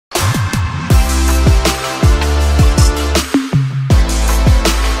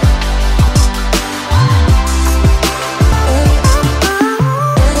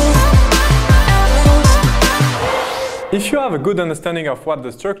If you have a good understanding of what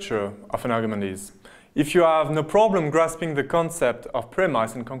the structure of an argument is, if you have no problem grasping the concept of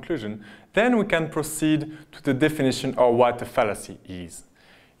premise and conclusion, then we can proceed to the definition of what a fallacy is.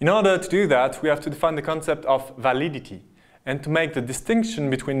 In order to do that, we have to define the concept of validity and to make the distinction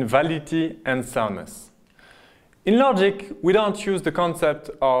between validity and soundness. In logic, we don't use the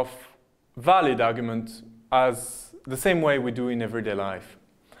concept of valid argument as the same way we do in everyday life.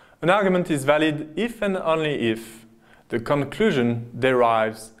 An argument is valid if and only if the conclusion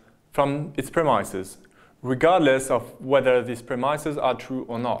derives from its premises, regardless of whether these premises are true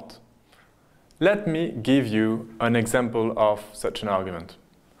or not. Let me give you an example of such an argument.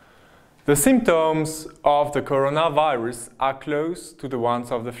 The symptoms of the coronavirus are close to the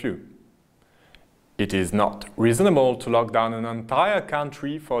ones of the flu. It is not reasonable to lock down an entire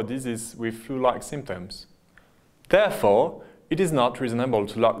country for disease with flu-like symptoms. Therefore, it is not reasonable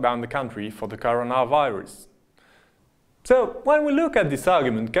to lock down the country for the coronavirus. So, when we look at this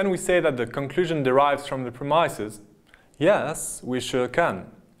argument, can we say that the conclusion derives from the premises? Yes, we sure can.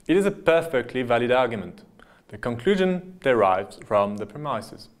 It is a perfectly valid argument. The conclusion derives from the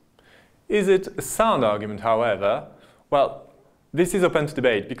premises. Is it a sound argument, however? Well, this is open to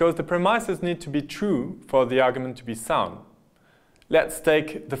debate, because the premises need to be true for the argument to be sound. Let's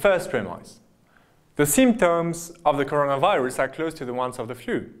take the first premise. The symptoms of the coronavirus are close to the ones of the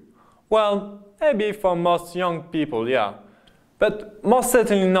flu. Well, maybe for most young people, yeah, but most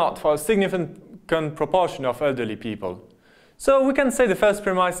certainly not for a significant proportion of elderly people. So we can say the first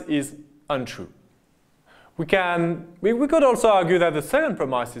premise is untrue. We could also argue that the second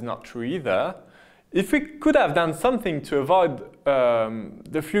premise is not true either. If we could have done something to avoid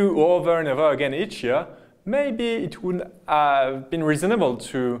the flu over and over again each year, maybe it would have been reasonable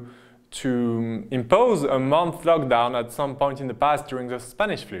to impose a month lockdown at some point in the past during the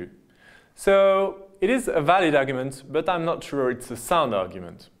Spanish flu. So it is a valid argument, but I'm not sure it's a sound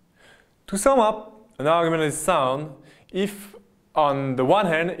argument. To sum up, an argument is sound if on the one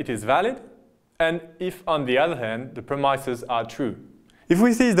hand it is valid, and if on the other hand the premises are true. If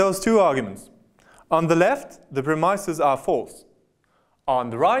we see those two arguments, on the left the premises are false, on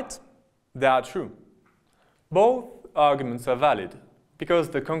the right they are true. Both arguments are valid because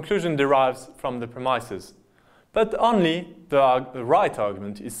the conclusion derives from the premises, but only the right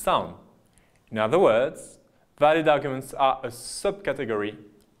argument is sound. In other words, valid arguments are a subcategory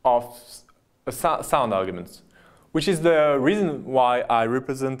of sound arguments, which is the reason why I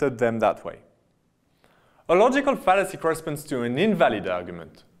represented them that way. A logical fallacy corresponds to an invalid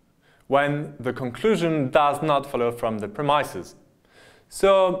argument, when the conclusion does not follow from the premises.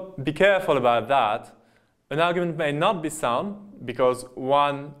 So be careful about that. An argument may not be sound because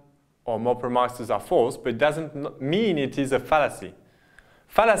one or more premises are false, but it doesn't mean it is a fallacy.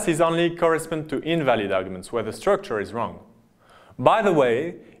 Fallacies only correspond to invalid arguments where the structure is wrong. By the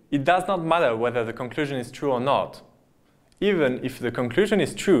way, it does not matter whether the conclusion is true or not. Even if the conclusion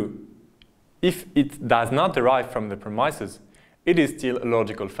is true, if it does not derive from the premises, it is still a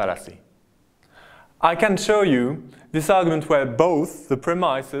logical fallacy. I can show you this argument where both the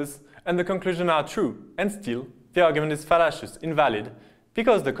premises and the conclusion are true, and still the argument is fallacious, invalid,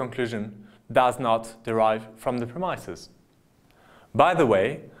 because the conclusion does not derive from the premises. By the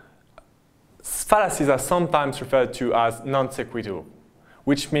way, fallacies are sometimes referred to as non sequitur,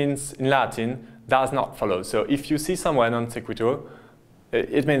 which means in Latin does not follow. So if you see somewhere non sequitur,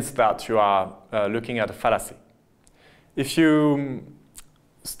 it means that you are looking at a fallacy. If you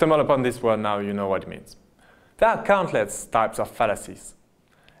stumble upon this word now, you know what it means. There are countless types of fallacies.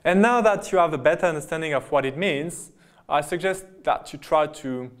 And now that you have a better understanding of what it means, I suggest that you try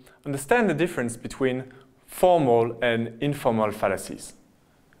to understand the difference between formal and informal fallacies.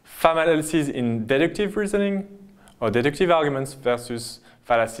 Fallacies in deductive reasoning or deductive arguments versus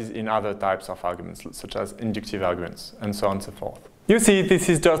fallacies in other types of arguments, such as inductive arguments, and so on and so forth. You see, this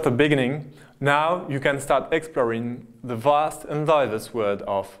is just the beginning. Now you can start exploring the vast and diverse world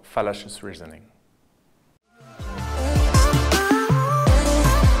of fallacious reasoning.